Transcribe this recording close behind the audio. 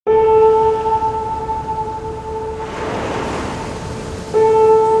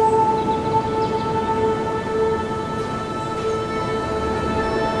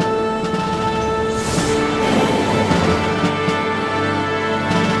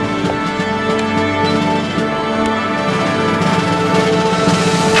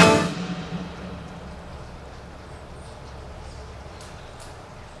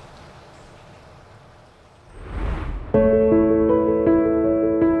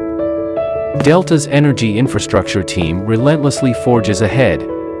Delta's energy infrastructure team relentlessly forges ahead,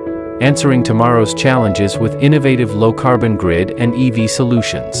 answering tomorrow's challenges with innovative low-carbon grid and EV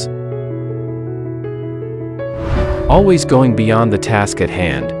solutions. Always going beyond the task at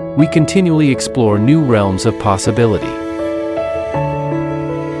hand, we continually explore new realms of possibility.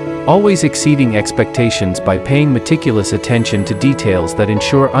 Always exceeding expectations by paying meticulous attention to details that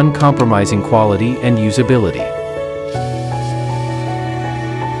ensure uncompromising quality and usability.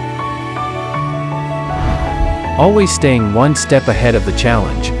 Always staying one step ahead of the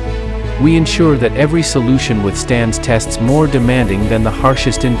challenge, we ensure that every solution withstands tests more demanding than the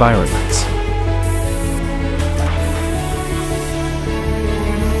harshest environments.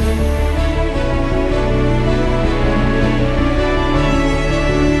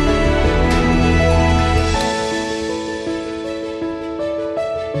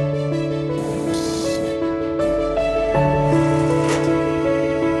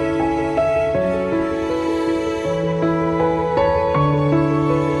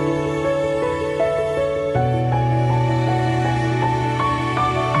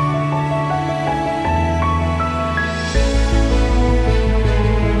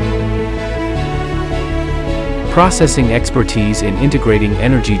 Processing expertise in integrating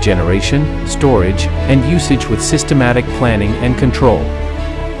energy generation, storage, and usage with systematic planning and control.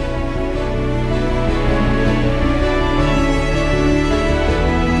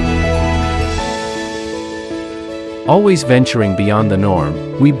 Always venturing beyond the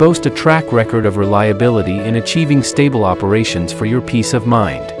norm, we boast a track record of reliability in achieving stable operations for your peace of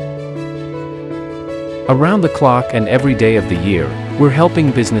mind. Around the clock and every day of the year, we're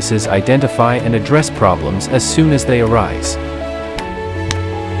helping businesses identify and address problems as soon as they arise.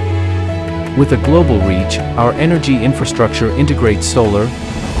 With a global reach, our energy infrastructure integrates solar,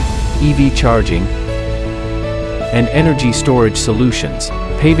 EV charging, and energy storage solutions,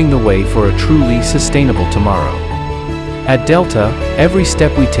 paving the way for a truly sustainable tomorrow. At Delta, every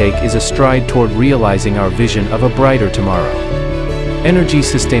step we take is a stride toward realizing our vision of a brighter tomorrow. Energy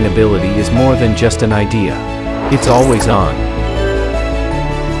sustainability is more than just an idea. It's always on.